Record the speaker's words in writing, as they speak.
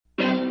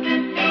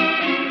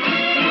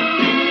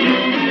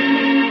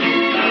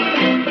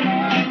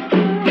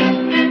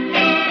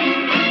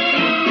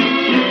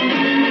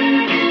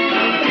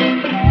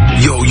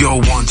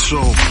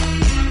So,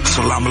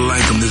 Salam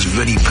alaikum, this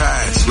Viddy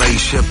Pads,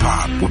 Laish Hip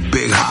Hop with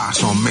Big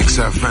Hoss on Mix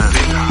FM.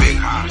 Big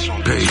Hoss on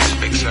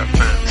Mix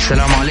FM.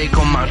 السلام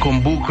عليكم، معكم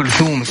بو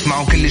كلثوم.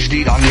 اسمعوا كل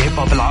جديد عن الهيب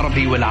هوب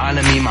العربي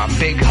والعالمي مع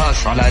بيج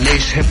هاس على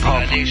ليش هيب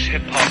هوب.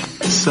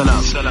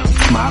 السلام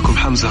معكم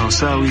حمزة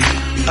هوساوي،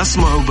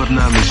 اسمعوا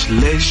برنامج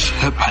ليش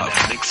هيب هوب.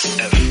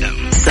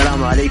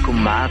 السلام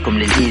عليكم، معاكم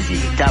للإيزي.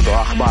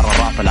 تابعوا أخبار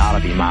الراب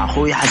العربي مع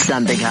أخوي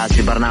حسان بيج هاس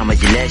في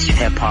برنامج ليش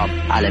هيب هوب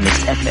على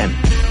ميكس اف ام.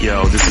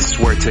 Yo, this is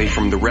Swerte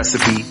from The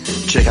Recipe.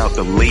 Check out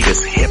the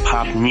latest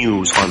hip-hop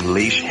news on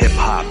Laish Hip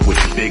Hop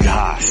with Big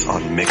Hoss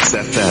on Mix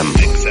FM.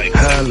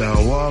 هلا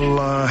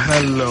والله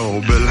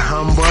hello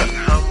بالهمبر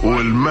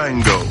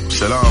والمانجو.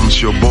 سلام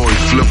it's your boy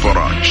Flipper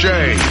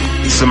Jay.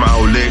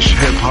 سمعوا ليش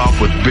هيب هوب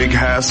with Big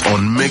Hoss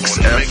on Mix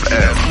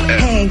FM.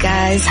 Hey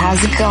guys,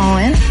 how's it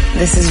going?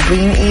 This is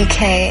Reem EK,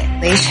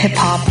 Laish Hip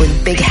Hop with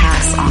Big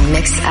Hoss on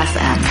Mix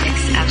FM.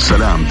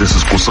 Salam, this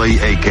is Qusay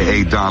aka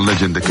Don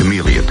Legend the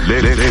Chameleon.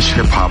 Laish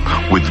Hip Hop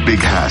with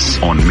Big Hoss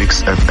on Mix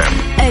FM.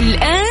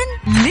 الآن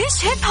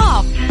ليش هيب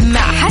هوب مع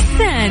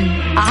حسان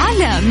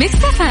على ميكس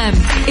اف ام.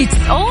 It's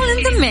all in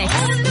the mix.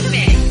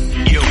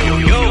 Yo,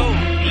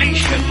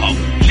 ليش هيب هوب،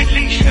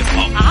 ليش هيب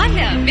هوب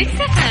على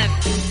ميكس اف ام.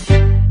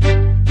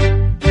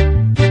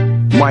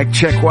 مايك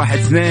تشيك 1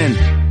 2.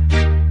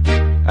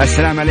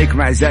 السلام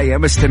عليكم أعزائي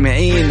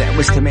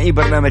مستمعين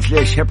برنامج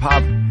ليش هيب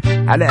هوب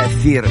على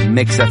أثير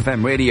ميكس اف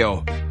ام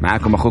راديو.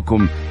 معكم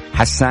أخوكم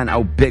حسان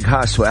أو بيج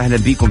هاس، وأهلا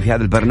بكم في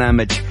هذا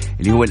البرنامج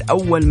اللي هو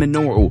الأول من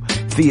نوعه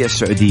في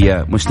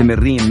السعودية.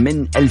 مستمرين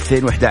من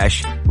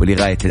 2011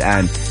 ولغاية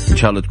الآن. إن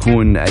شاء الله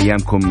تكون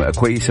أيامكم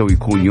كويسة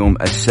ويكون يوم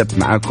السبت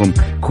معاكم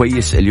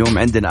كويس. اليوم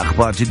عندنا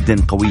أخبار جدا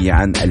قوية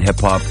عن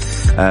الهيب هوب.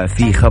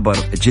 في خبر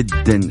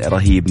جدا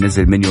رهيب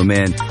نزل من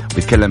يومين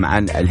بيتكلم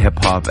عن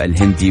الهيب هوب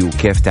الهندي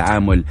وكيف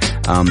تعامل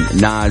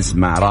ناز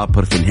مع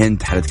رابر في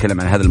الهند.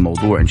 حنتكلم عن هذا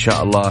الموضوع إن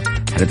شاء الله.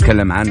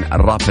 حنتكلم عن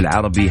الراب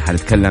العربي،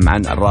 حنتكلم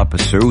عن الراب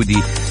السعودي،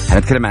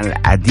 حنتكلم عن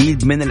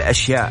العديد من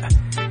الأشياء.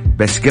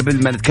 بس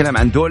قبل ما نتكلم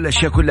عن دول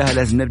الأشياء كلها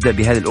لازم نبدأ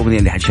بهذه الأغنية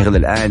اللي حنشغلها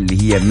الآن،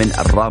 اللي هي من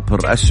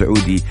الرابر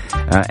السعودي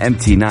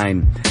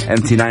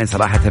MT9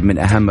 صراحة من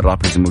أهم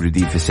الرابرز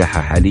الموجودين في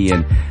الساحة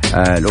حاليا.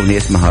 الأغنية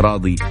اسمها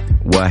راضي،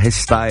 وهيز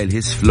ستايل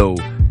هيز فلو،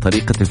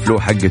 طريقة الفلو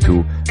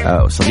حقته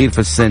صغير في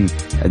السن.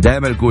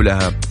 دائما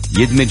أقولها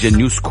يدمج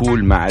النيو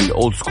سكول مع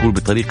الأولد سكول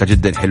بطريقة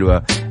جدا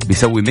حلوة.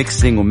 بيسوي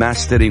ميكسينج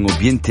وماسترينج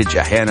وبينتج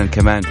أحيانا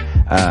كمان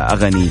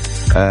أغاني.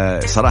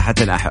 صراحة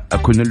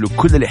أكون له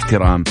كل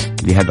الاحترام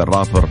لهذا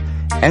الرابر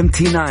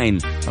MT9.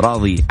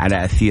 راضي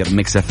على أثير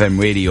ميكس اف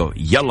ام راديو.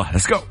 يلا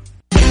let's go.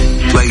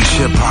 Laish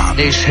Hip Hop.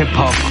 ليش هيب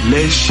هوب،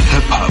 Laish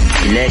Hip Hop.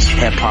 ليش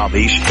هيب هوب.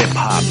 Laish Hip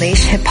Hop.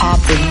 Laish Hip Hop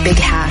with Big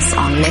Hoss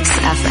on Mix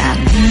FM.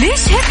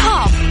 ليش هيب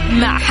هوب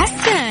مع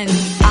حسان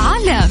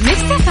على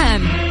ميكس اف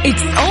ام.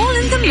 It's all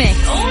in the mix.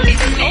 All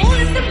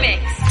in the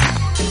mix.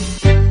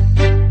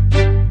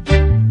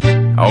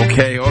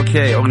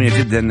 اوكي اغنيه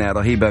جدا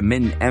رهيبه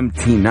من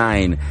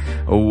MT9.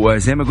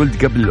 وزي ما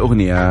قلت قبل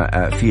الاغنيه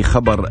في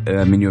خبر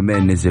من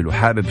يومين نزل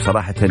وحابب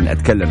صراحه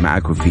اتكلم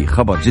معاكم فيه.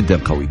 خبر جدا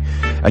قوي.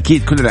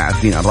 اكيد كلنا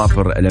عارفين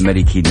الرابر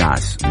الامريكي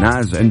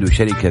ناز عنده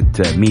شركه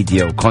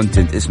ميديا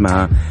وكونتنت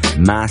اسمها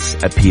ماس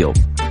ابيل.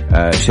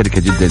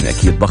 شركه جدا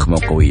اكيد ضخمه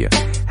وقويه.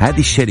 هذه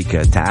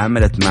الشركه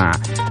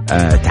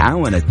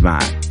تعاونت مع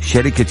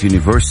شركه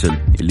يونيفرسال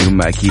اللي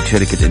هم اكيد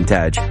شركه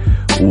انتاج،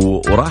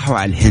 وراحوا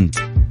على الهند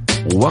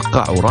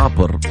ووقعوا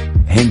رابر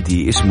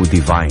هندي اسمه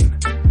ديفاين.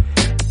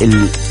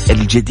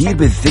 الجدير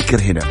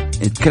بالذكر هنا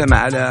نتكلم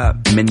على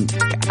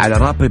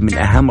رابر من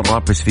أهم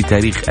الرابرز في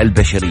تاريخ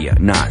البشرية.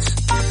 ناس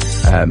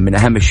من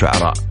أهم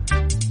الشعراء.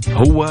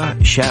 هو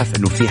شاف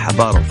أنه في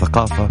حضارة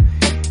وثقافة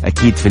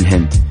أكيد في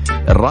الهند.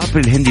 الرابر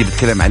الهندي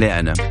بتكلم عليه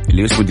أنا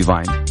اللي اسمه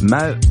ديفاين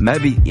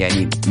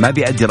ما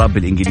بيأدي راب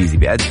بالإنجليزي،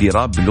 بيأدي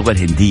راب باللغة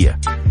الهندية.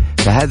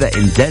 فهذا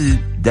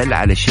دل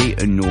على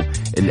شيء انه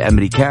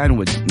الامريكان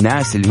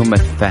والناس اللي هم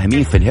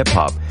فاهمين في الهيب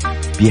هوب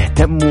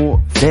بيهتموا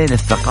فين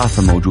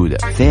الثقافة موجودة،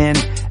 فين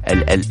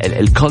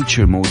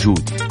الكالتشر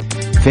موجود،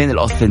 فين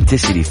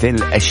الاوثنتسيتي، فين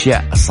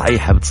الاشياء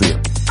الصحيحة بتصير،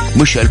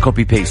 مش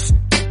الكوبي بيست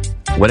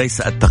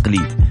وليس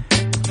التقليد.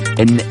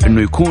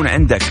 انه يكون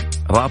عندك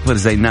رابر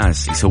زي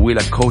ناس يسوي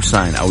لك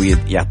كوساين او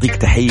يعطيك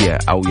تحية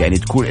او يعني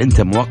تكون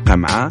انت موقع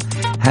معاه،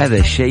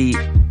 هذا شيء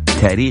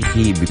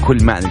تاريخي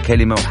بكل معنى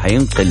الكلمة،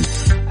 وحينقل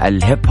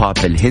الهيب هوب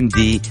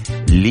الهندي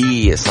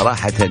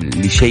صراحة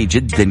لشيء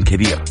جدا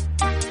كبير.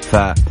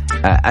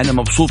 فأنا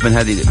مبسوط من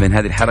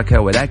هذه الحركة،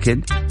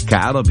 ولكن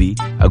كعربي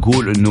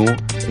أقول إنه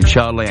إن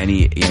شاء الله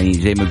يعني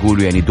زي ما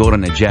يقولوا يعني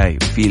دورنا جاي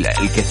في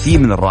الكثير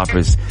من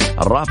الرابرز.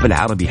 الراب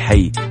العربي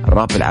حي،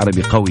 الراب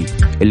العربي قوي.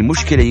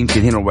 المشكلة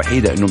يمكن هنا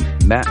الوحيدة إنه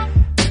ما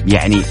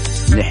يعني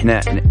نحن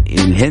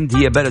الهند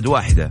هي بلد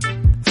واحدة،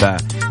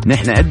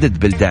 فنحن عدة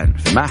بلدان،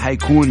 فما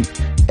حيكون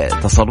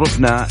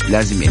تصرفنا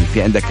لازم. يعني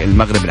في عندك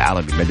المغرب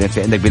العربي، بعدين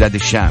في عندك بلاد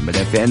الشام،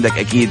 بعدين في عندك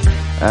أكيد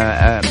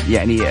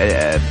يعني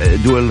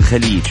دول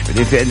الخليج،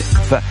 بعدين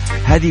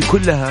فهذه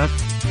كلها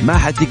ما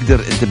حتقدر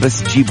أنت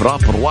بس تجيب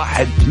رابر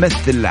واحد تمثل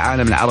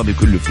العالم العربي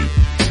كله فيه،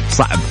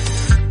 صعب.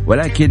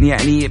 ولكن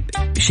يعني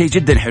شيء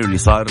جدا حلو اللي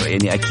صار.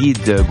 يعني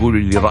أكيد قولوا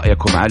لي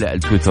رأيكم على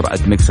التويتر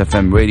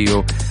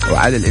 @mixfmradio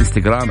وعلى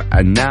الانستغرام.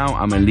 and now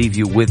I'm gonna leave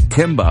you with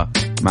Timba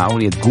مع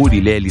أغنية قولي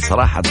ليه اللي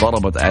صراحة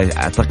ضربت،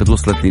 أعتقد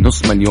وصلت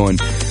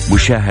ل500,000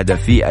 مشاهدة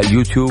في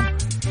اليوتيوب،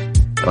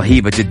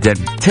 رهيبة جدا.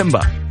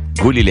 تيمبا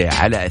قولي ليه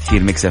على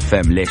أثير ميكس اف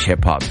ام. ليش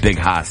هيب هوب بيج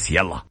هاس.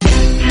 يلا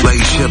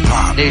ليش هيب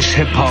هوب، ليش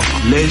هيب هوب،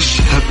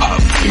 ليش هيب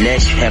هوب،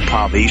 ليش هيب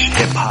هوب، ليش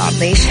هيب هوب،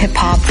 Laish Hip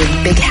Hop with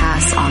Big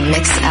Hass on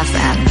Mix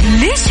FM.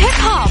 ليش هيب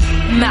هوب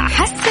مع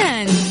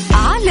حسن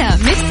على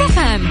ميكس اف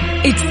ام.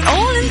 It's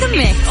all in the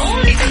mix.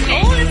 All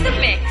in the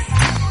mix.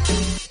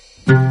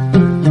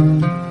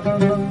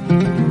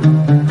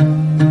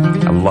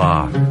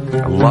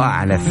 الله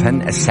على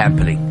فن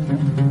السامبلينج.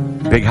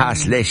 بيج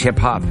هاس ليش هيب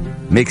هوب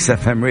ميكس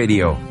اف ام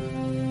راديو.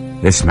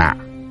 اسمع،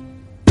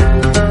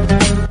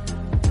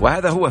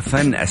 وهذا هو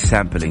فن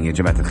السامبلينج يا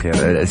جماعة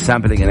الخير.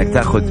 السامبلينج انك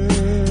تاخذ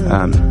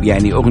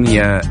يعني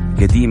اغنية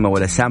قديمة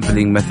ولا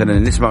سامبلينج. مثلا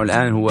نسمعه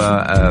الان هو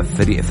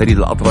فريد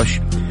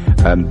الأطرش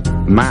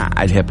مع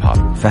الهيب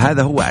هوب،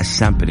 فهذا هو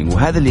السامبلينج،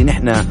 وهذا اللي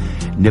نحن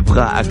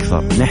نبغاه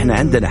أكثر. نحن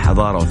عندنا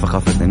حضارة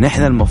وثقافتنا،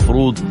 نحن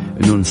المفروض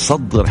أنه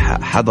نصدر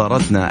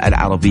حضارتنا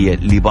العربية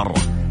لبرا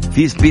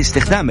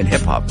باستخدام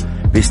الهيب هوب،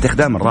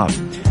 باستخدام الراب.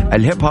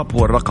 الهيب هوب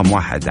هو الرقم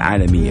 1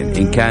 عالميا،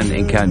 إن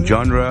كان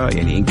جونرا،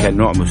 يعني إن كان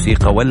نوع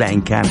موسيقى، ولا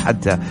إن كان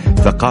حتى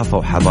ثقافة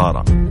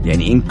وحضارة.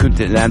 يعني إن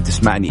كنت الآن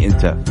تسمعني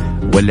أنت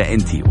ولا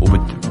أنتي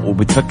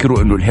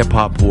وبتفكروا إنه الهيب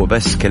هوب هو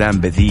بس كلام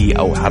بذيء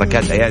أو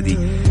حركات أيادي،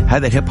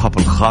 هذا الهيب هوب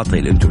الخاطئ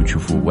اللي أنتم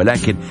تشوفوه.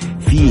 ولكن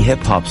في هيب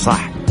هوب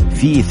صح،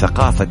 في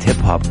ثقافة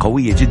هيب هوب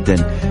قوية جدا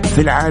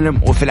في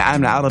العالم وفي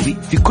العالم العربي،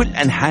 في كل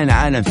أنحاء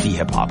العالم في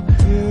هيب هوب.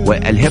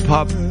 والهيب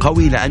هوب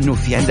قوي لأنه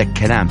في عندك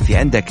كلام، في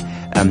عندك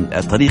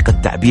طريقة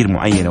تعبير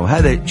معينة،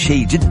 وهذا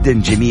شيء جدا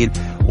جميل.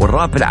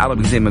 والراب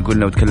العربي زي ما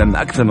قلنا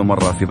وتكلمنا أكثر من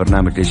مرة في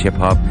برنامج ليش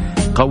هيب هوب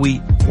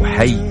قوي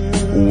وحي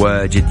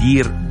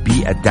وجدير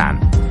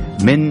بالدعم.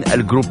 من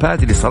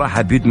الجروبات اللي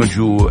صراحة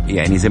بيدمجوا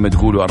يعني زي ما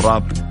تقولوا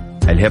الراب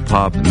الهيب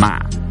هوب مع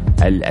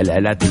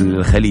الآلات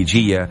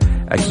الخليجية.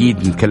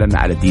 أكيد نتكلمنا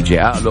على دي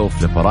جي آلو،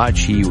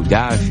 فليبراتشي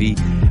ودافي،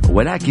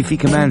 ولكن في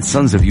كمان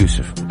سانز اوف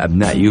يوسف،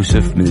 أبناء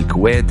يوسف من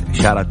الكويت،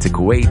 شارت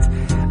الكويت.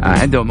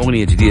 عندهم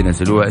أغنية جديدة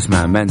نزلوها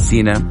اسمها مان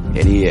سينا،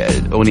 يعني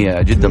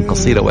أغنية جدا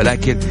قصيرة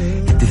ولكن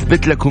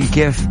تثبت لكم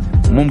كيف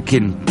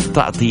ممكن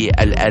تعطي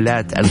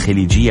الآلات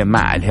الخليجية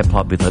مع الهيب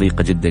هوب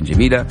بطريقة جدا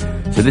جميلة.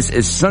 So this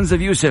is Sons of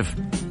Yusuf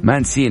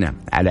مان سينا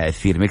على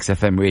أثير ميكس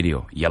اف ام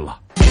راديو. يلا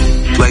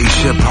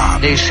ليش هيب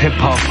هوب، ليش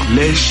هيب هوب،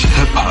 ليش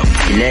هيب هوب،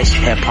 ليش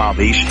هيب هوب،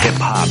 ليش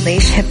هيب هوب،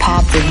 Laish Hip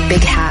Hop with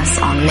Big Hass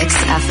on Mix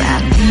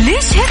FM.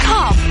 ليش هيب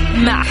هوب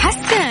مع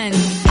حسن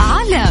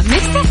على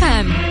ميكس اف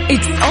ام.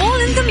 It's all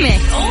in the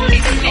mix. All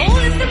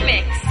in the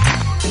mix.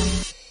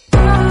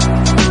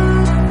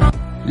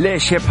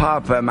 ليش هيب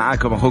هوب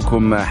معاكم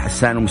أخوكم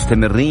حسان،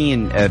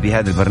 ومستمرين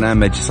بهذا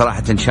البرنامج.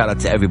 صراحة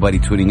شارت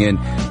everybody tuning in،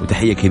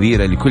 وتحية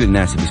كبيرة لكل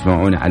الناس اللي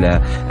يسمعون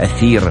على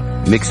أثير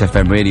ميكس اف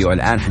ام راديو.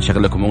 الآن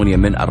حنشغل لكم أغنية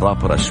من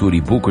الرابر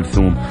السوري بو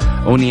كلثوم،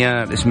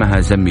 أغنية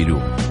اسمها زميلو،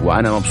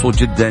 وأنا مبسوط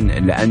جدا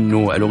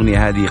لأنه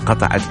الأغنية هذه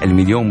قطعت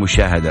 1,000,000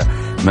 مشاهدة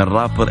من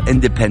رابر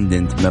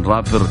اندبندنت، من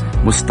رابر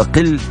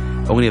مستقل.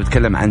 أغنية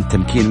بتكلم عن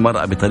تمكين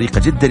المرأة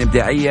بطريقة جدا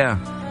إبداعية.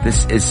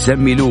 This is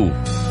زميلو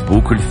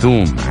بو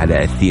كلثوم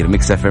على أثير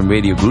ميكس اف ام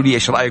راديو. قولوا لي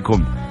إيش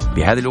رأيكم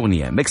بهذه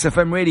الأغنية. ميكس اف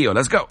ام راديو،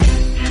 let's go.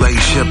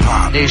 ليش هيب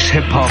هوب، ليش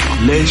هيب هوب،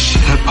 ليش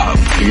هيب هوب،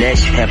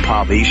 ليش هيب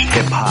هوب، ليش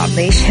هيب هوب،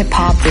 Laish Hip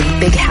Hop with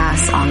Big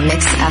Hass on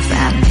Mix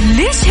FM.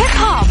 ليش هيب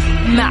هوب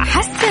مع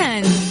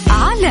حسن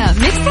على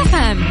ميكس اف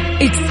ام.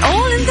 It's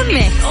all in the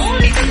mix. All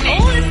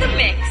in the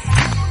mix.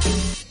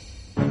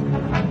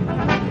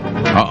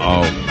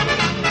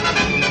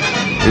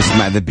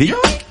 اسمع ذا بيت.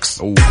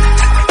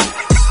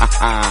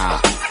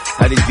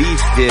 هذه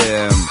البيت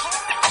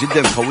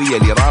جدا قوية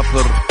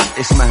لرابر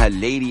اسمها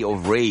Lady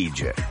of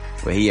Rage،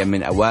 وهي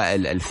من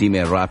أوائل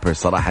الفيميل رابر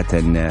صراحة،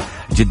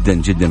 جدا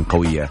جدا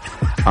قوية.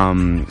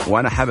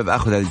 وأنا حابب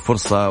أخذ هذه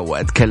الفرصة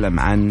وأتكلم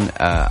عن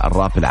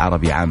الراب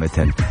العربي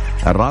عامة.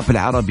 الراب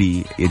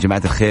العربي يا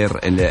جماعة الخير،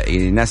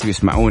 الناس اللي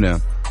يسمعونا،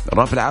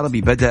 الراب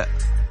العربي بدأ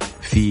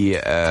في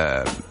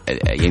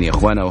يعني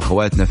إخوانا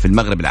وأخواتنا في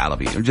المغرب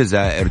العربي،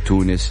 الجزائر،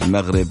 تونس،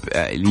 المغرب،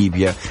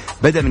 ليبيا.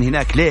 بدأ من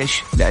هناك.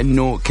 ليش؟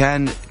 لأنه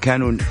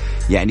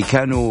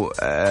كانوا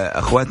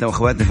أخواتنا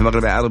وأخواتنا في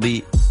المغرب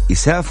العربي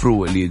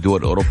يسافروا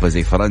لدول أوروبا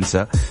زي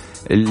فرنسا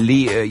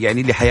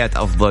لحياة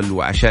أفضل،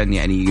 وعشان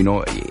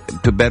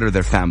to better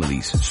their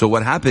families. So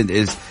what happened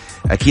is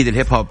أكيد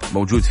الهيب هوب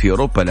موجود في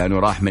أوروبا لأنه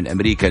راح من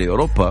أمريكا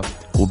لأوروبا،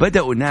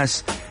 وبدأوا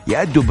الناس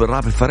يأدوا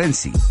بالراب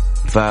الفرنسي.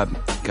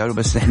 فقالوا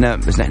بس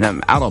نحن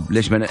عرب،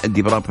 ليش ما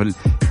نأدي براب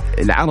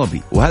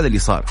العربي؟ وهذا اللي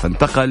صار.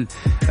 فانتقل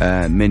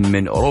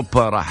من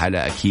أوروبا، راح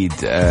على أكيد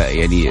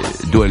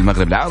دول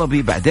المغرب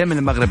العربي. بعدين من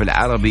المغرب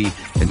العربي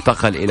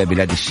انتقل إلى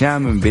بلاد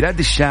الشام، من بلاد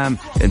الشام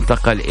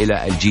انتقل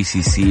إلى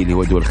الGCC اللي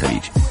هو دول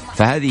الخليج.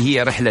 فهذه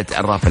هي رحلة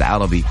الراب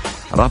العربي.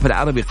 الراب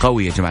العربي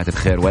قوي يا جماعة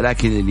الخير،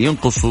 ولكن اللي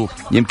ينقصه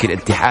يمكن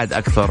اتحاد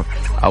أكثر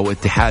أو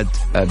اتحاد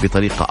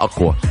بطريقة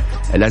أقوى.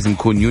 لازم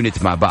يكون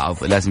يونت مع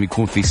بعض، لازم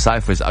يكون في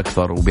سايفرز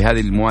أكثر.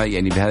 وبهذه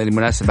يعني بهذه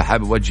المناسبة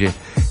حابب أوجه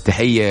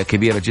تحية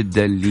كبيرة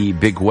جدا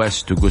لبيج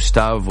ويست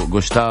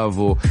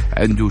وغوستافو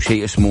عنده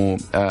شيء اسمه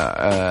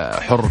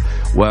حر،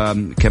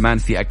 وكمان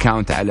في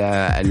أكاونت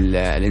على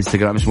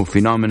الانستغرام اسمه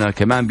فينومينا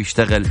كمان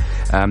بيشتغل.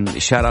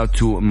 shout out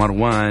to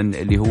مروان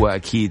اللي هو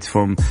أكيد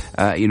from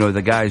you know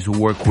the guys who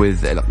work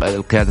with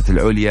القيادة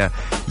العليا.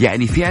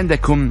 يعني في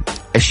عندكم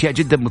أشياء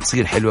جدا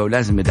بتصير حلوة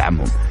ولازم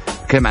ندعمهم.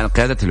 كلام عن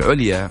القيادة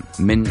العليا،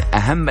 من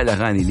أهم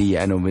الأغاني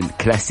لي أنا ومن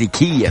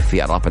كلاسيكية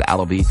في الراب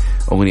العربي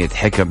أغنية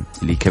حكم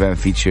اللي كمان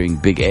featuring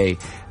Big A,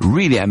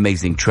 really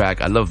amazing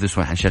track. I love this one.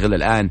 حنشغل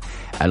الآن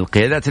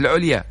القيادات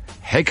العليا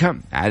حكم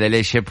على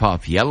ليش هيب هوب.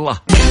 يلا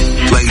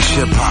ليش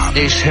هيب هوب،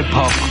 ليش هيب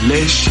هوب،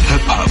 ليش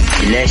هيب هوب،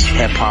 ليش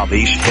هيب هوب،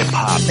 ليش هيب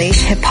هوب،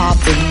 Laish Hip Hop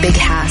with Big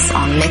Hass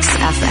on Mix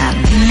FM.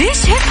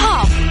 ليش هيب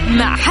هوب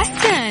مع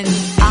حسن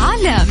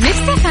على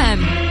ميكس اف ام.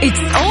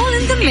 It's all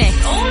in the mix.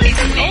 All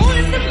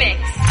in the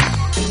mix.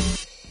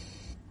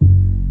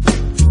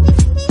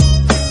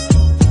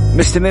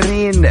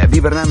 مستمرين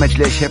ببرنامج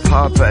ليش هيب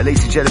هوب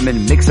ليس جل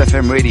من ميكس اف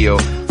ام راديو.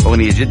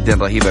 أغنية جدا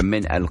رهيبة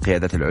من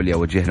القيادات العليا،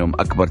 وجه لهم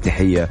أكبر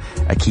تحية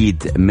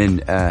أكيد من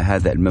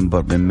هذا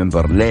المنبر، من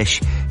منبر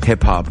ليش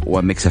هيب هوب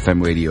وميكس اف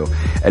ام راديو.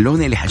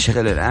 الأغنية اللي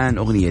حنشغلها الآن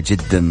أغنية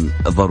جدا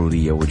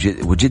ضرورية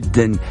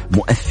وجدا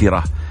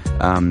مؤثرة.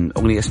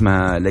 أغنية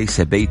اسمها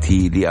ليس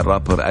بيتي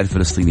للرابر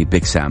الفلسطيني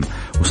بيج سام.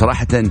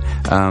 وصراحة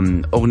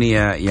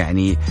أغنية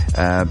يعني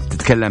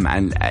تتكلم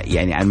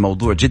عن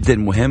موضوع جدا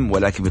مهم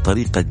ولكن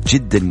بطريقة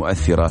جدا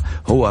مؤثرة.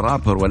 هو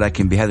رابر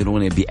ولكن بهذه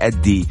الأغنية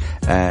بيأدي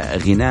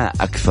غناء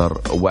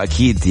أكثر،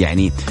 وأكيد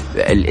يعني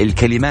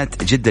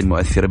الكلمات جدا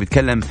مؤثرة.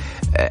 بيتكلم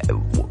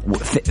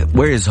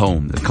where is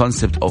home, the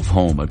concept of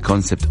home, the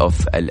concept of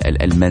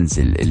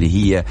المنزل، اللي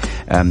هي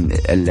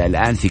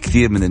الآن في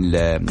كثير من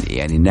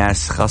يعني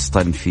الناس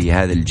خاصة في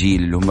هذا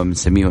الجيل اللي هم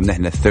بنسميهم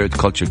نحن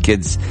third culture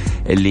kids،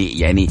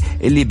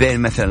 اللي بين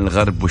مثلا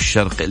الغرب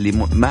والشرق،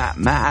 اللي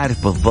ما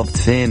عارف بالضبط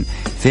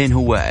فين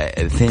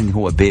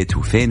هو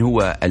بيته، فين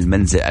هو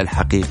المنزل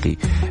الحقيقي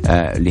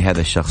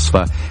لهذا الشخص.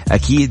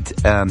 فأكيد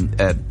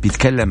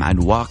بيتكلم عن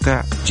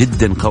واقع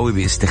جدا قوي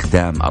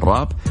باستخدام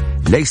الراب.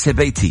 ليس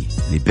بيتي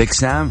لبيج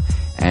سام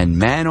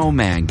and man oh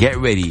man get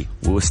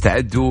ready،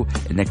 واستعدوا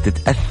انك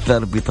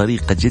تتأثر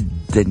بطريقة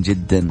جدا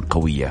جدا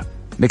قوية.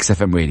 ميكس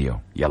اف ام راديو،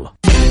 يلا.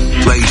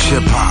 ليش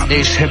هيب هوب،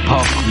 ليش هيب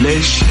هوب،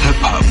 ليش هيب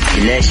هوب،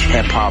 ليش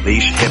هيب هوب،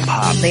 ليش هيب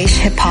هوب، Laish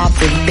Hip Hop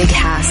with Big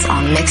Hass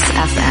on Mix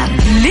FM.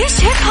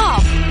 ليش هيب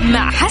هوب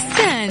مع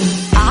حسن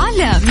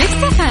على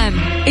ميكس اف ام.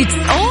 It's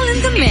all in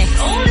the mix.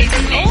 All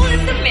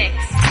in the mix.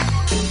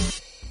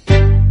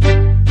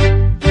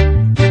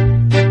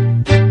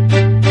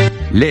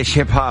 ليش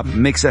هيب هوب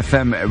ميكس اف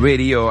ام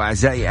راديو.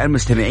 اعزائي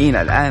المستمعين،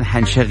 الان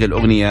حنشغل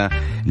اغنيه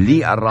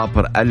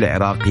للرابر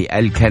العراقي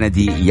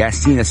الكندي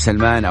ياسين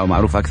السلمان، او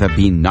معروف اكثر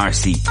بين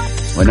نارسي.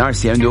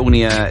 ونارسي عنده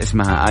اغنيه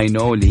اسمها I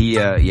know اللي هي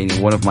يعني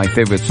one of my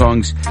favorite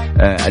songs.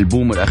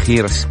 البوم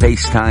الاخير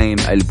سبيس تايم،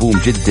 البوم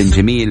جدا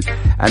جميل.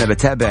 انا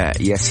بتابع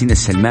ياسين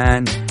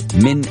السلمان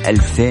من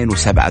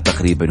 2007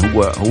 تقريبا.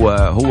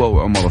 هو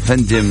وعمر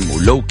فندم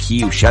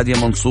ولوكي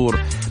وشادية منصور،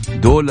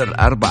 دول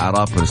 4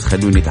 رابرز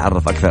خلوني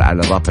اتعرف اكثر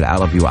على الراب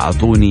العربي،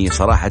 وعطوني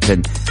صراحة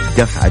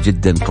دفعة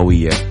جدا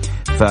قوية.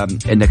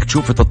 فانك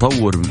تشوف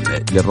التطور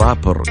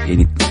للرابر،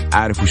 يعني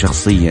اعرفه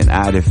شخصيا،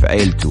 اعرف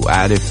عيلته،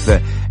 اعرف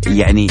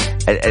يعني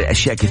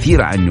الاشياء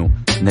كثيرة عنه،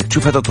 انك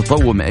تشوف هذا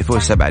التطور من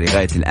 2007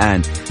 لغاية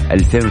الان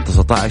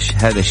 2019،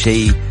 هذا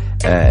شيء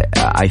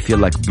I feel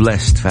like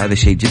blessed. فهذا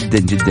شيء جدا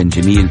جدا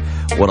جميل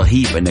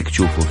ورهيب انك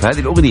تشوفه. فهذه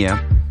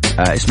الاغنية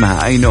اسمها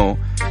I know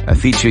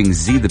featuring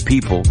Z the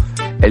People.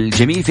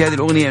 الجميل في هذه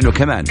الأغنية أنه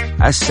كمان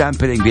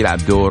السامبلينج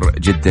بيلعب دور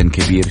جدا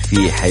كبير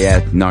في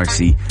حياة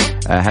نارسي.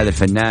 هذا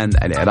الفنان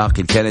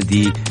العراقي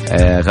الكندي،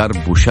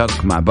 غرب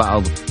وشرق مع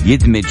بعض،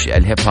 يدمج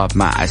الهيب هوب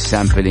مع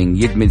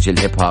السامبلينج، يدمج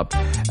الهيب هوب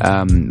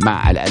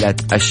مع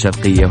الآلات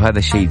الشرقية، وهذا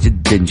شيء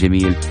جدا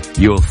جميل.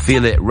 You'll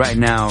feel it right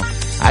now.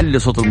 على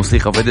صوت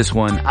الموسيقى في this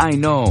one I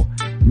know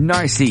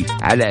نارسي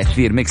على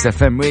أثير ميكس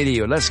اف ام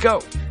راديو. Let's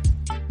go.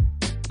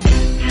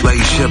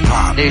 ليش هيب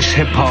هوب، ليش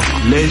هيب هوب،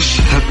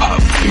 ليش هيب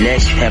هوب،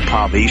 ليش هيب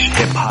هوب، ليش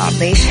هيب هوب،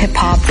 Laish Hip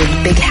Hop with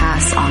Big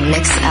Hass on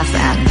Mix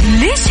FM.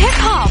 ليش هيب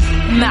هوب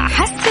مع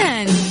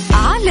حسن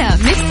على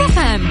ميكس اف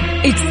ام.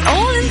 It's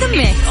all in the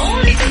mix.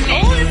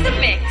 All in the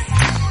mix.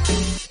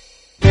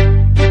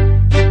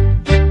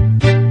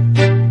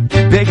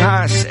 بيج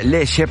هاس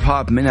ليش هيب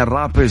هوب من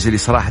الرابرز اللي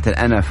صراحة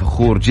أنا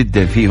فخور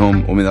جدا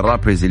فيهم، ومن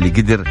الرابرز اللي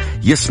قدر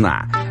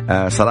يصنع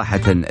صراحة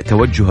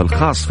توجه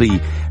الخاص في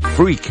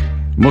فريك.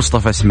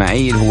 مصطفى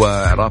اسماعيل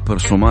هو رابر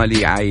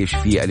صومالي عايش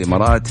في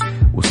الإمارات،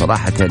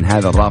 وصراحة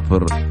هذا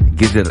الرابر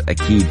قدر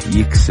أكيد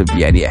يكسب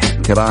يعني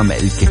احترام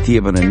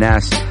الكثير من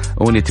الناس.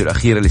 أغنيته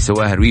الأخيرة اللي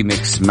سواها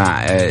ريميكس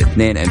مع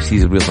 2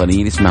 MCs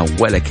بريطانيين اسمها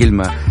ولا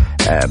كلمة،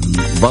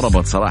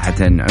 ضربت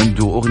صراحة.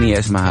 عنده أغنية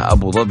اسمها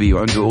أبو ظبي،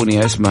 وعنده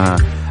أغنية اسمها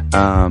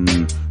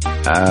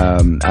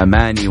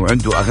أماني،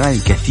 وعنده أغاني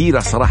كثيرة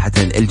صراحة.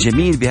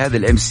 الجميل بهذا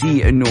الام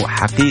سي أنه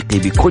حقيقي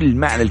بكل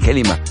معنى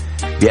الكلمة،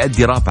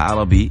 بيأدي راب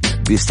عربي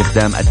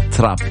باستخدام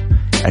التراب.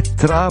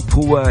 التراب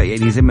هو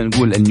يعني زي ما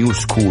نقول النيو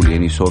سكول،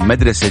 يعني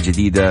مدرسة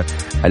جديدة،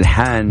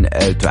 ألحان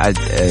تعد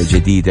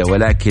جديدة،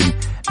 ولكن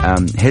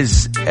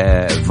his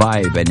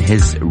vibe and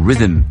his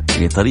rhythm،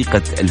 يعني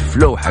طريقة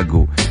الفلو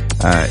حقه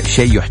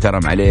شيء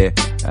يحترم عليه.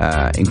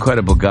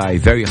 incredible guy,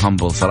 very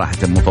humble صراحة،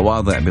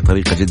 متواضع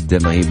بطريقة جدا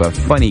رهيبة،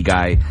 funny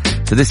guy.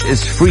 so this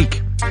is freak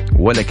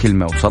ولا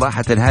كلمة.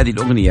 وصراحة هذه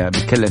الأغنية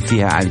بيتكلم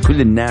فيها عن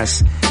كل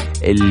الناس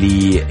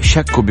اللي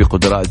شكوا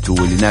بقدراته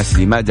والناس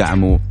اللي ما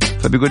دعموا،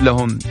 فبيقول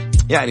لهم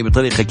يعني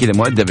بطريقة كده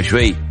مؤدبة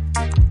شوي،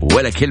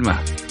 ولا كلمة.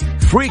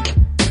 freak.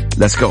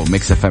 let's go.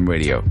 Mix FM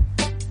Radio.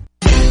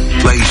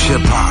 Laish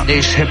Hip Hop.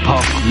 Laish Hip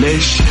Hop.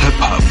 Laish Hip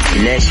Hop.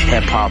 Laish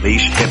Hip Hop.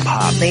 Laish Hip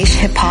Hop. Laish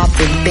Hip Hop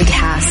with Big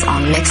Hass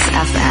on Mix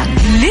FM.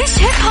 Laish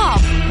Hip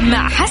Hop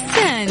مع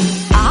حسن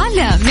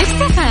على Mix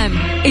FM.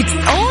 It's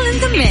all in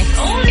the mix.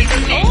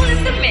 All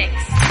in the mix.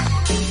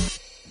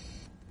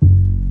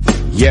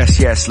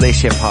 Yes,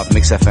 Laish Hip Hop,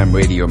 Mix FM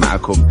Radio.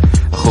 معكم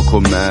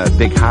أخوكم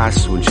بيج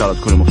هاس، وإن شاء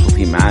الله تكونوا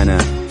مبسوطين معنا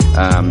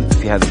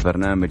في هذا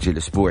البرنامج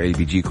الأسبوعي اللي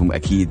بيجيكم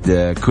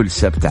أكيد كل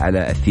سبت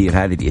على أثير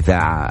هذه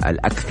الإذاعة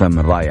الأكثر من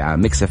رائعة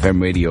Mix FM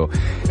Radio،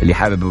 اللي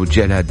حابب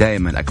أوجه لها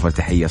دائما أكبر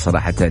تحية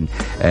صراحة.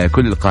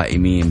 كل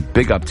القائمين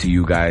big up to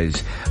you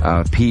guys,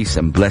 peace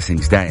and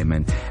blessings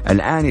دائما.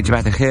 الآن يا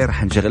جماعة الخير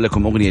حنشغل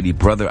لكم أغنية لي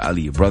Brother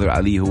Ali. Brother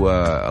Ali هو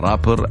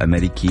رابر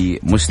أمريكي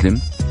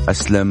مسلم،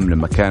 أسلم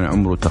لما كان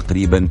عمره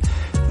تقريبا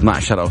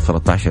 12 أو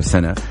 13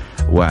 سنة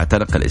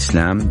واعتنق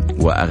الإسلام،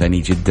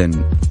 وأغني جدا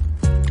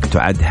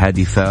تعد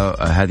هادفة.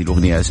 هذه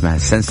الأغنية اسمها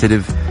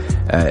Sensitive.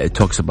 It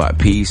talks about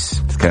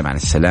peace، تتكلم عن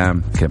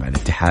السلام، تتكلم عن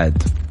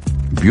الاتحاد.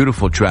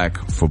 Beautiful track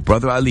for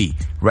Brother Ali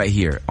right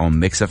here on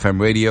Mix FM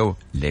Radio.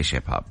 Laish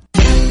Hip Hop.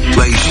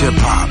 Laish Hip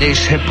Hop.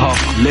 Laish Hip Hop.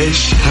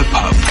 Laish Hip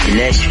Hop.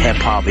 Laish Hip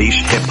Hop.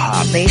 Laish Hip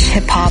Hop. Laish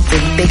Hip Hop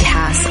with Big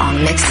Hass on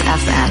Mix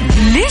FM.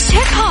 Laish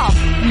Hip Hop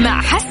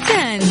مع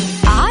حسن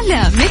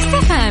على Mix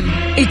FM.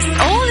 It's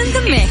all in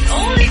the mix.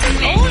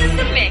 All in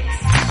the mix.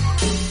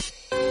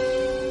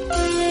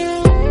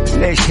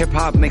 Laish Hip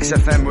Hop Mix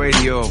FM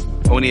Radio.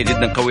 أغنية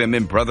جدا قوية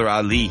من Brother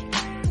Ali.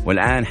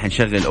 والآن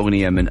حنشغل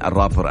أغنية من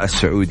الرابر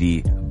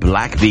السعودي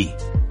Black B.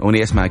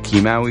 أغنية اسمها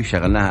كيماوي،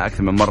 شغلناها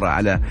أكثر من مرة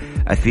على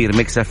أثير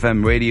Mix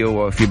FM Radio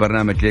وفي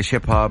برنامج ليش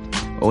هيب هوب.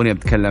 أغنية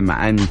بتكلم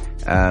عن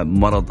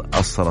مرض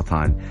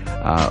السرطان.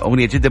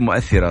 أغنية جدا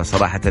مؤثرة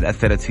صراحة،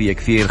 أثرت فيها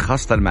كثير،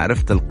 خاصة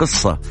معرفة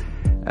القصة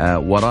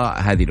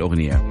وراء هذه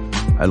الأغنية.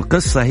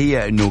 القصة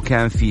هي أنه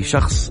كان في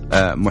شخص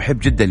محب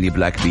جدا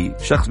لبلاك بي،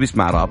 شخص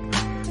بيسمع راب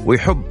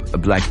ويحب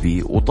بلاك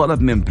بي،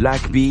 وطلب من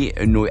بلاك بي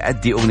أنه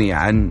يؤدي أغنية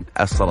عن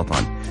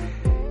السرطان.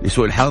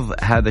 لسوء الحظ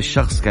هذا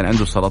الشخص كان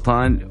عنده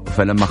سرطان،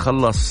 فلما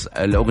خلص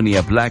الأغنية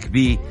بلاك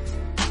بي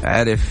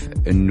عرف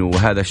أنه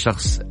هذا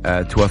الشخص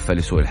توفى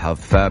لسوء الحظ.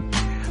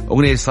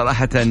 فأغنية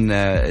صراحة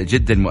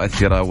جدا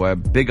مؤثرة،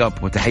 وبيج اب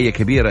وتحية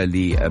كبيرة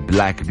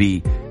لبلاك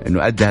بي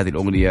أنه أدى هذه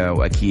الأغنية،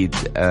 وأكيد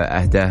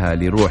أهداها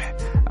لروح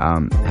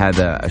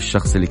هذا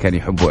الشخص اللي كان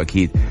يحبه.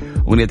 أكيد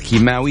أغنية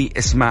كيماوي،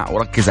 اسمع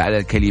وركز على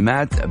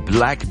الكلمات.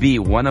 بلاك بي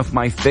one of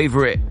my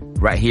favorite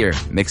right here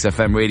Mix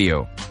FM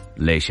Radio.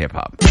 Laish Hip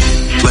Hop.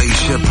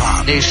 Laish Hip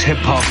Hop. Laish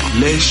Hip Hop.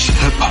 Laish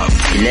Hip Hop.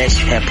 Laish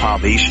Hip Hop.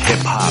 Laish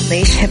Hip Hop.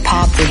 Laish Hip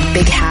Hop with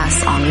Big Hass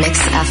on Mix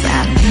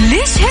FM.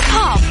 Laish Hip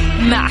Hop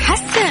مع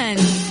حسن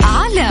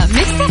على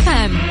Mix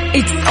FM.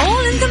 It's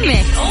all in the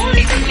mix. All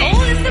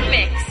in the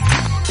mix.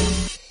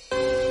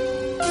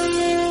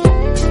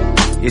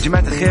 يا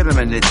جماعة الخير،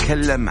 لما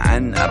نتكلم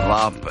عن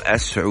الراب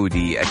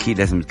السعودي أكيد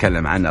لازم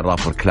نتكلم عن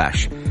الرابر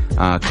كلاش.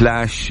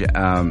 كلاش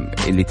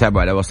اللي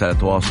تابعوا على وسائل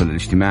التواصل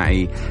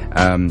الاجتماعي،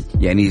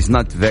 يعني is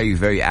not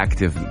very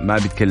active، ما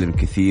بيتكلم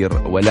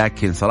كثير،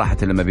 ولكن صراحة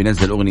لما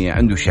بينزل أغنية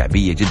عنده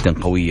شعبية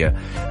جدا قوية.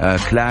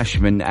 كلاش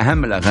من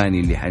أهم الأغاني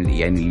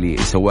اللي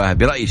سواها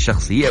برأيي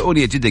الشخصي، هي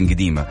أغنية جدا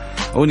قديمة،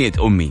 أغنية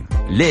أمي.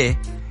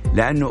 ليه؟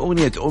 لأنه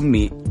أغنية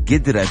أمي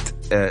قدرت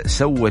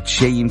سوت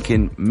شيء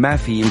يمكن ما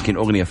في يمكن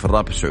أغنية في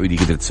الراب السعودي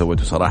قدرت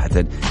سوته صراحة،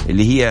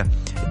 اللي هي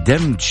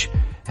دمج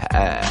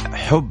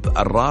حب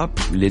الراب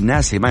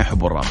للناس اللي ما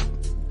يحبوا الراب.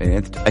 يعني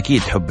أنت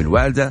أكيد تحب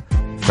الوالدة،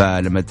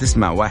 فلما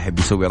تسمع واحد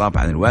بيسوي راب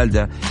عن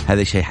الوالدة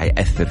هذا الشيء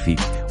حيأثر فيك،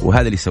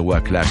 وهذا اللي سواه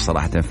كلاش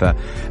صراحة.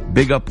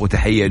 فبيج اب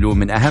وتحية له،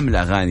 من أهم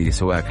الأغاني اللي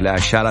سواها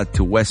كلاش. shout out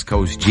to West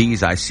Coast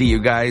G's. I see you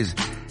guys.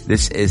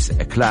 This is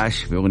a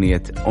Clash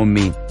بأغنية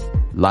أمي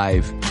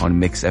live on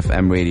Mix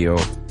FM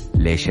Radio.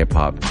 ليش هيب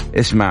هوب.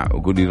 اسمع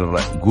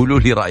وقولوا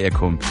لي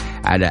رأيكم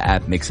على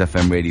app Mix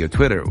FM Radio,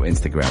 Twitter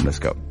وإنستغرام. Let's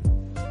go.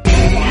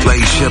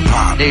 Laish Hip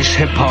Hop. Laish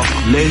Hip Hop.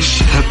 Laish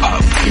Hip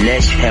Hop.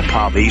 Laish Hip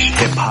Hop. Laish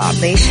Hip Hop.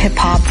 Laish Hip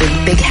Hop with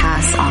Big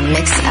Hass on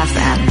Mix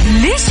FM.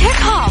 Laish Hip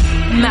Hop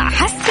مع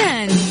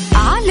حسن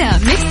على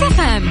Mix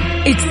FM.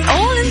 It's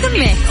all in the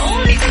mix.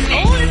 All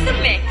in the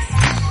mix.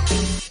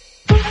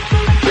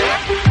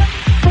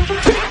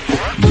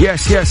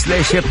 Yes,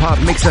 Laish Hip Hop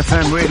Mix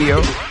FM Radio.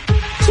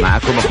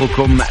 معكم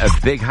أخوكم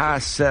بيج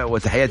هاس،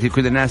 وتحياتي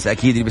لكل الناس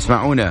أكيد اللي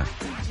بيسمعونا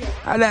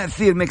على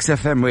أثير ميكس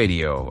اف ام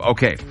راديو.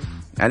 أوكي،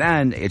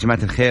 الآن يا جماعة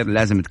الخير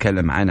لازم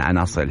نتكلم عن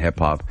عناصر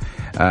الهيب هوب.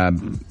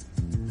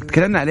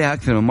 تكلمنا عليها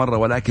أكثر من مرة،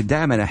 ولكن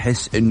دائما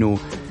أحس إنه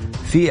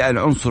في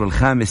العنصر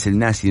الخامس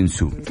الناس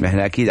ينسوه.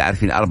 احنا أكيد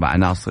عارفين 4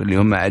 عناصر اللي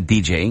هم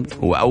الدي جي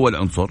هو أول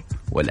عنصر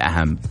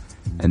والأهم،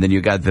 and then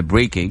you got the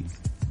breaking.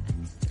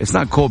 It's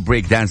not called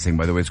break dancing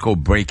by the way, it's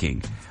called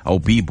breaking أو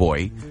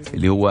b-boy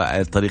اللي هو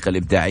الطريقة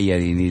الإبداعية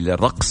يعني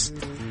للرقص.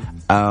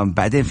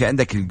 بعدين في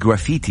عندك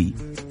الجرافيتي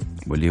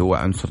واللي هو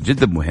عنصر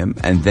جدا مهم،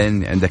 and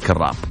then عندك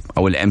الراب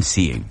أو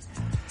الMCing.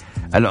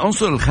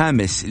 العنصر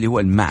الخامس اللي هو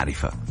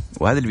المعرفة،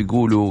 وهذا اللي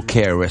بيقولوا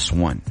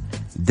KRS-One.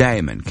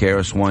 دائما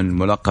KRS-One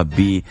ملقب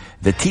ب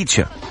the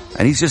teacher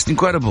and he's just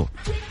incredible.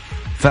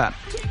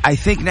 I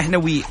think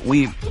نحن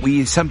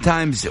we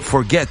sometimes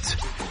forget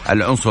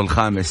العنصر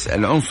الخامس،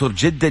 العنصر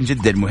جدا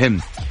جدا مهم.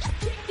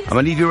 I'm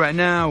gonna leave you right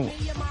now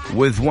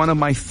with one of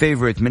my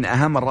favorite من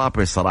أهم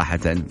الرابرز صراحة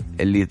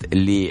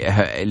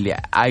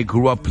اللي I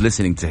grew up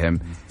listening to him,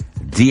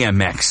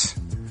 DMX.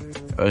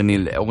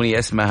 أغنية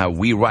اسمها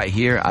We Right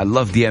Here. I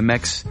love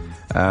DMX.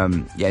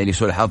 يعني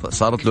لسوء الحظ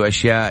صارت له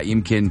أشياء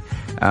يمكن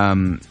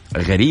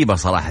غريبة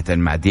صراحة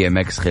مع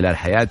DMX خلال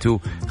حياته،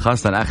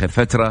 خاصة آخر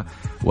فترة،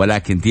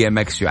 ولكن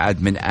DMX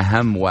يعاد من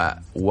أهم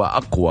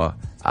وأقوى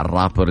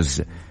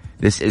الرابرز.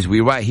 This is We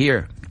Right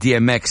Here,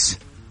 DMX.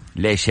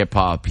 Laish Hip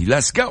Hop.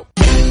 Let's go.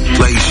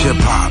 Laish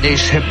Hip Hop.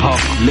 Laish Hip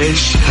Hop.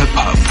 Laish Hip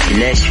Hop.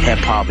 Laish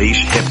Hip Hop.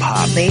 Laish Hip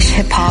Hop. Laish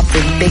Hip Hop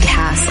with Big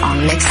Hass on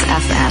Mix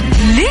FM.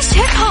 Laish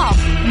Hip Hop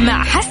مع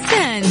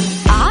حسن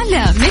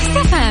على Mix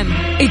FM.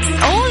 It's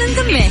all in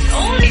the mix.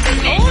 All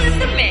in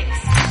the mix.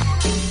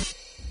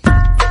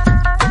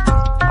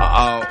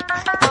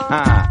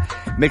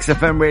 Mix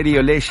FM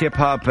Radio. Laish Hip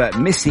Hop.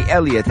 Missy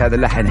Elliott هذا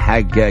اللحن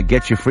حق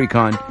Get You Freak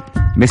On.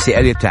 ميسي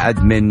إليوت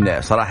تعد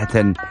من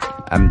صراحة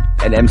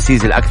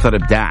الMCs الأكثر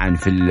إبداعا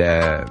في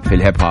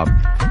الهيب هوب.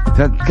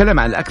 نتكلم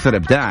عن الأكثر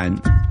إبداعا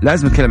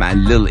لازم نتكلم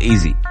عن Lil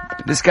Easy.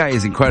 This guy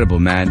is incredible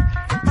man,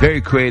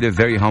 very creative,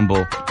 very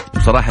humble.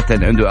 وصراحة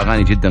عنده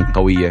أغاني جدا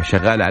قوية،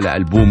 شغال على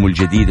ألبومه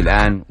الجديد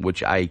الآن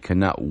which I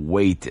cannot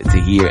wait to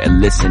hear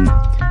and listen.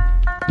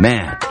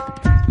 Man,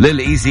 Lil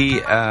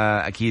Easy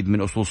أكيد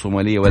من أصول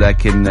صومالية،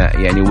 ولكن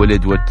يعني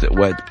ولد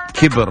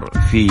وكبر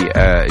في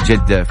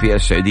جدة في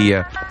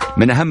السعودية.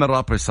 من أهم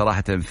الرابرز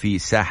صراحة في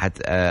ساحة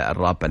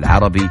الراب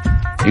العربي.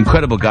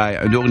 Incredible guy.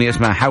 عنده أغنية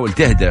اسمها حاول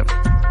تهدى.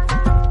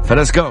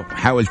 فلس جو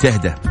حاول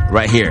تهدى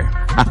right here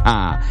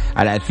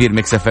على أثير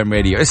ميكس اف ام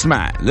راديو.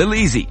 اسمع Lil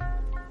Easy.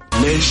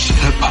 Laish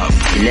Hip Hop.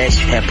 Laish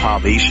Hip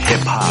Hop. Laish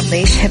Hip Hop.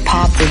 Laish Hip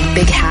Hop with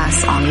Big Hass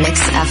on Mix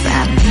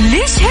FM.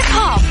 Laish Hip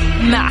Hop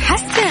مع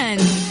حسن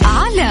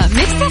على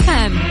Mix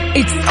FM.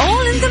 It's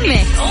all in the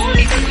mix. All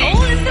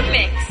in the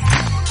mix.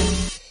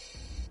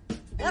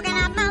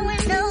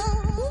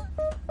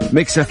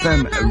 ميكس اف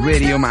ام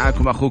راديو،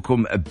 معاكم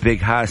اخوكم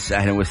بيج هاس.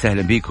 اهلا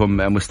وسهلا بكم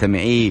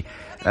مستمعي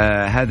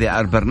هذا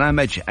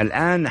البرنامج.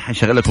 الان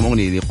حنشغل لكم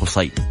اغنيه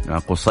لقصي.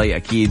 قصي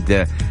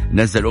اكيد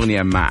نزل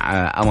اغنيه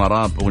مع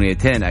اماراب،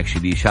 اغنيتين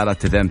اكشلي،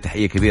 شارت ذم،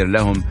 تحيه كبيره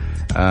لهم.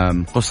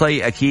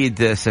 قصي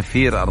اكيد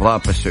سفير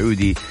الراب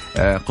السعودي.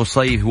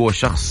 قصي هو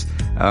شخص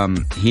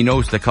he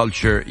knows the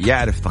culture،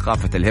 يعرف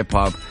ثقافه الهيب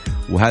هوب،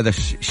 وهذا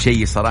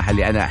الشيء صراحه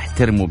اللي انا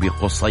احترمه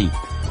بقصي.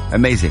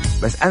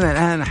 amazing. بس أنا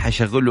الآن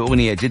حشغل له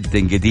أغنية جدا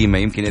قديمة،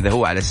 يمكن إذا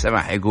هو على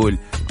السمع يقول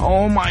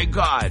oh my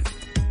god.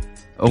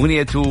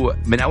 أغنيته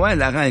من أوائل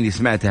الأغاني اللي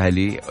سمعتها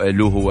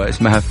له هو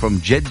اسمها From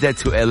Jeddah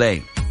to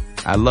LA.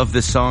 I love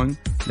this song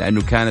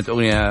لأنه كانت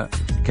أغنية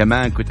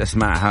كمان كنت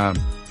أسمعها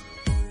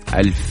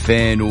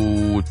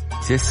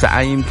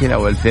 2009 يمكن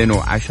أو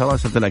 2010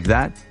 something like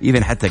that,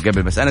 even حتى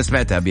قبل، بس أنا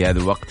سمعتها بهذا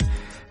الوقت.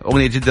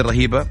 أغنية جدا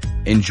رهيبة.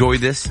 Enjoy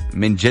this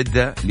من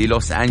جدة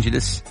للوس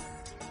أنجلس،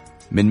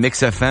 من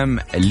ميكس اف ام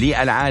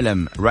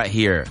للعالم right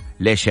here.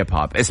 ليش هيب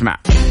هوب. اسمع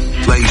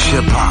Laish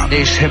Hip Hop.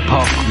 Laish Hip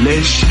Hop.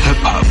 Laish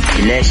Hip Hop.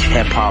 Laish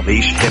Hip Hop.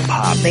 Laish Hip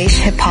Hop. Laish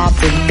Hip Hop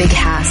with Big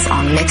Hass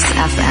on Mix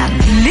FM.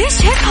 Laish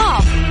Hip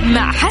Hop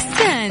مع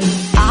حسن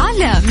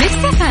على Mix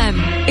FM.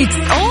 It's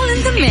all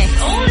in the mix.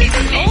 All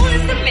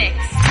in the mix.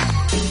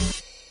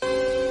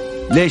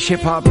 ليش هيب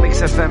هوب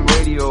ميكس اف ام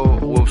راديو.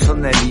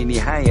 ووصلنا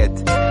لنهاية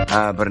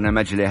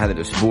برنامج لهذا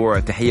الأسبوع.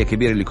 تحية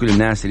كبيرة لكل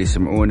الناس اللي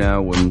يسمعونا،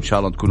 وإن شاء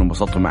الله تكونوا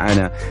انبسطتوا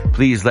معنا.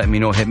 Please let me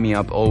know, hit me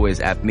up always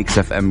at Mix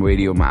FM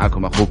Radio.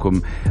 معاكم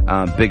أخوكم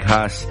بيج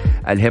هاس.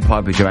 الهيب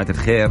هوب يا جماعة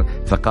الخير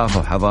ثقافة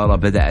وحضارة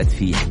بدأت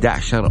في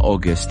 11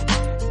 أغسطس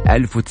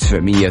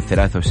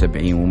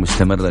 1973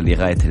 ومستمرة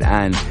لغاية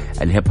الآن.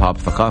 الهيب هوب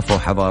ثقافة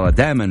وحضارة،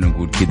 دائما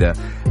نقول كذا.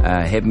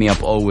 hit me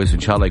up always. وإن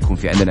شاء الله يكون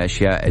في عندنا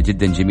أشياء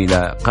جدا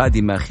جميلة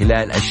قادمة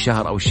خلال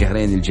الشهر أو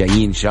الشهرين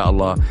الجايين إن شاء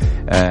الله.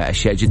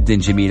 أشياء جدا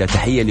جميلة.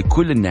 تحية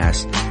لكل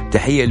الناس،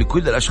 تحية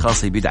لكل الأشخاص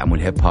اللي بيدعموا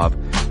الهيب هوب،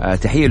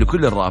 تحية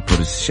لكل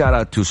الرابرز. shout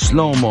out to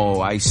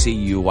Slomo, I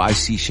see you, I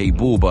see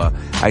شيبوبة,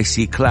 I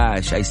see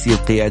Clash, I see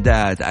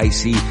القيادات, I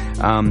see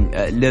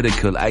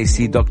Lyrical, I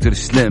see Dr.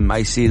 Slim,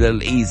 I see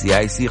Lil Easy,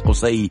 I see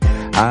قصي,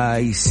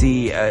 I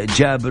see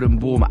Jabir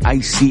Mboum.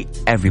 I see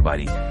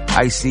everybody.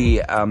 I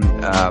see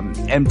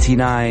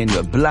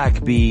MT9,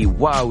 Black B,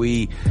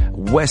 Wowie,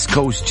 West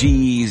Coast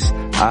G's,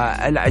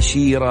 Al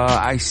Ashira.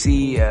 I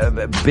see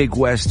Big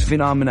West,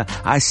 Phenomena.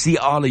 I see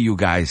all of you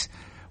guys.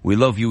 We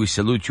love you. We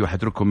salute you.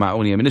 حترككم مع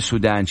أغنية من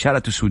السودان. Shout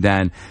out to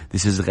Sudan.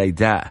 This is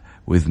غيداء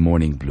with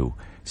Morning Blue.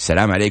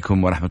 السلام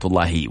عليكم ورحمة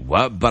الله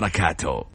وبركاته.